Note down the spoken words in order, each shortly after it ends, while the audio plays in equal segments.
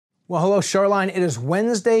Well, hello, Shoreline. It is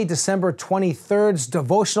Wednesday, December 23rd's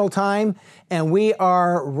devotional time, and we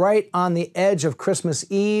are right on the edge of Christmas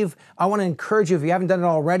Eve. I want to encourage you, if you haven't done it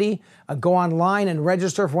already, go online and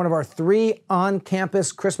register for one of our 3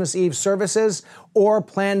 on-campus Christmas Eve services, or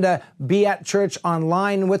plan to be at church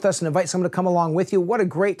online with us and invite someone to come along with you. What a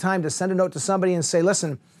great time to send a note to somebody and say,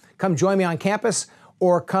 listen, come join me on campus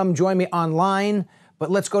or come join me online. But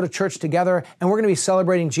let's go to church together, and we're going to be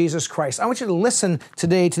celebrating Jesus Christ. I want you to listen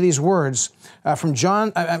today to these words from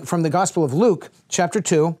the Gospel of Luke, chapter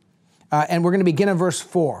 2, and we're going to begin in verse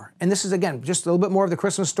 4. And this is, again, just a little bit more of the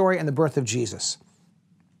Christmas story and the birth of Jesus.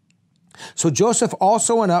 So Joseph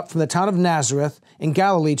also went up from the town of Nazareth in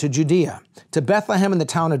Galilee to Judea, to Bethlehem in the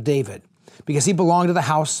town of David, because he belonged to the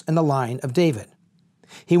house and the line of David.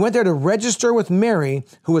 He went there to register with Mary,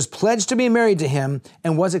 who was pledged to be married to him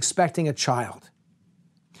and was expecting a child.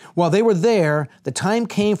 While they were there, the time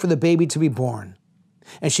came for the baby to be born,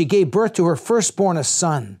 and she gave birth to her firstborn, a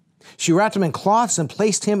son. She wrapped him in cloths and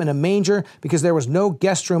placed him in a manger because there was no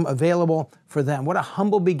guest room available for them. What a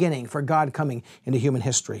humble beginning for God coming into human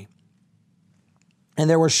history. And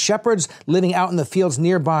there were shepherds living out in the fields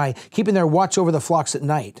nearby, keeping their watch over the flocks at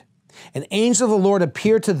night. An angel of the Lord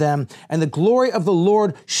appeared to them, and the glory of the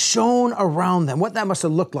Lord shone around them. What that must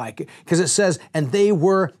have looked like, because it says, and they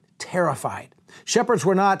were terrified. Shepherds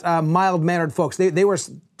were not mild-mannered folks. They were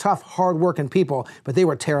tough, hard-working people, but they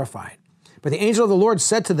were terrified. But the angel of the Lord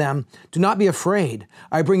said to them, "Do not be afraid.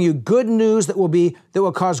 I bring you good news that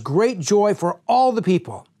will cause great joy for all the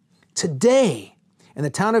people. Today, in the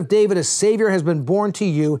town of David, a Savior has been born to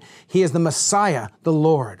you. He is the Messiah, the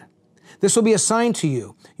Lord. This will be a sign to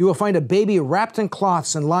you. You will find a baby wrapped in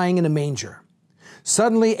cloths and lying in a manger."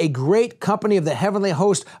 Suddenly, a great company of the heavenly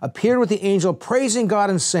host appeared with the angel, praising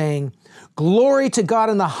God and saying, "Glory to God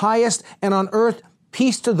in the highest, and on earth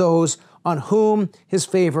peace to those on whom his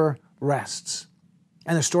favor rests."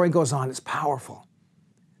 And the story goes on. It's powerful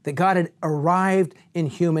that God had arrived in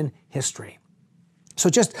human history.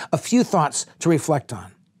 So just a few thoughts to reflect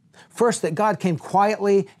on. First, that God came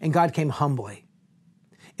quietly and God came humbly.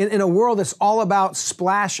 In a world that's all about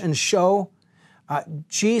splash and show,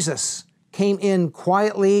 Jesus came in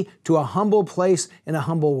quietly to a humble place in a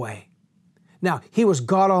humble way. Now, he was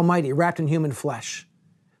God Almighty, wrapped in human flesh,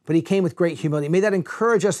 but he came with great humility. May that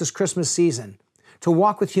encourage us this Christmas season to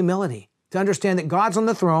walk with humility, to understand that God's on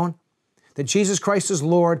the throne, that Jesus Christ is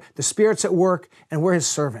Lord, the Spirit's at work, and we're his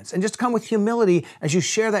servants. And just come with humility as you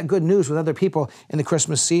share that good news with other people in the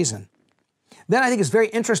Christmas season. Then I think it's very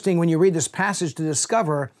interesting when you read this passage to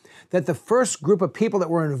discover that the first group of people that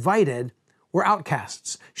were invited were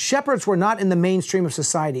outcasts. Shepherds were not in the mainstream of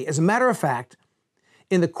society. As a matter of fact,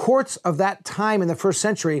 in the courts of that time in the first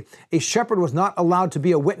century, a shepherd was not allowed to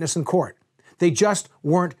be a witness in court. They just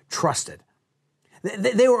weren't trusted.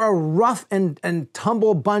 They were a rough and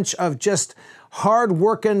tumble bunch of just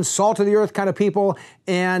hard-working, salt-of-the-earth kind of people,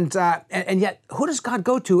 and yet, who does God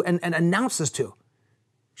go to and announce this to?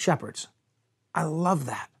 Shepherds. I love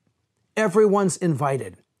that. Everyone's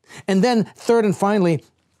invited. And then, third and finally,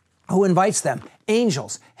 who invites them?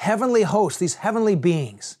 Angels, heavenly hosts, these heavenly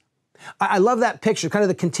beings. I love that picture, kind of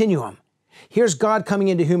the continuum. Here's God coming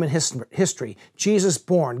into human history. Jesus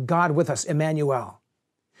born, God with us, Emmanuel.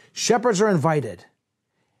 Shepherds are invited.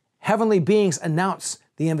 Heavenly beings announce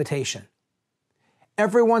the invitation.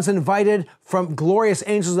 Everyone's invited, from glorious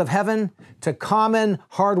angels of heaven to common,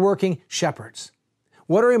 hardworking shepherds.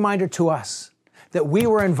 What a reminder to us that we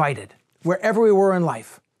were invited. Wherever we were in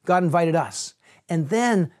life, God invited us. And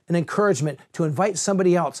then an encouragement to invite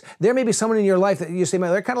somebody else. There may be someone in your life that you say,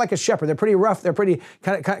 man, they're kind of like a shepherd. They're pretty rough. They're pretty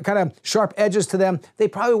kind of sharp edges to them. They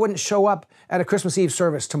probably wouldn't show up at a Christmas Eve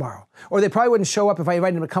service tomorrow. Or they probably wouldn't show up if I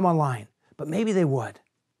invited them to come online. But maybe they would.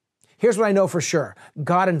 Here's what I know for sure.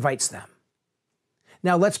 God invites them.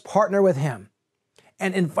 Now let's partner with him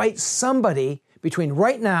and invite somebody between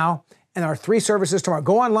right now and our 3 services tomorrow.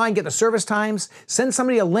 Go online, get the service times, send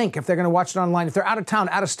somebody a link if they're going to watch it online, if they're out of town,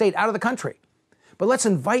 out of state, out of the country. But let's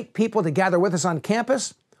invite people to gather with us on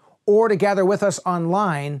campus or to gather with us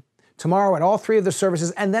online tomorrow at all 3 of the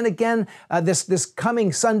services. And then again, this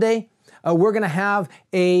coming Sunday, we're going to have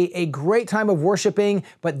a great time of worshiping,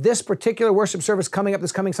 but this particular worship service coming up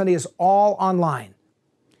this coming Sunday is all online.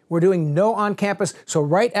 We're doing no on-campus, so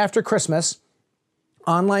right after Christmas,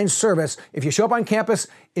 online service. If you show up on campus,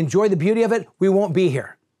 enjoy the beauty of it, we won't be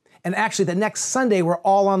here. And actually, the next Sunday, we're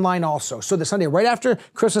all online also. So the Sunday right after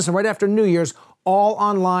Christmas and right after New Year's, all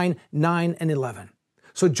online, 9 and 11.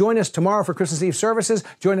 So join us tomorrow for Christmas Eve services.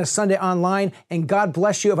 Join us Sunday online. And God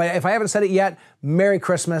bless you. If I haven't said it yet, Merry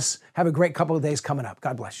Christmas. Have a great couple of days coming up.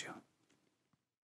 God bless you.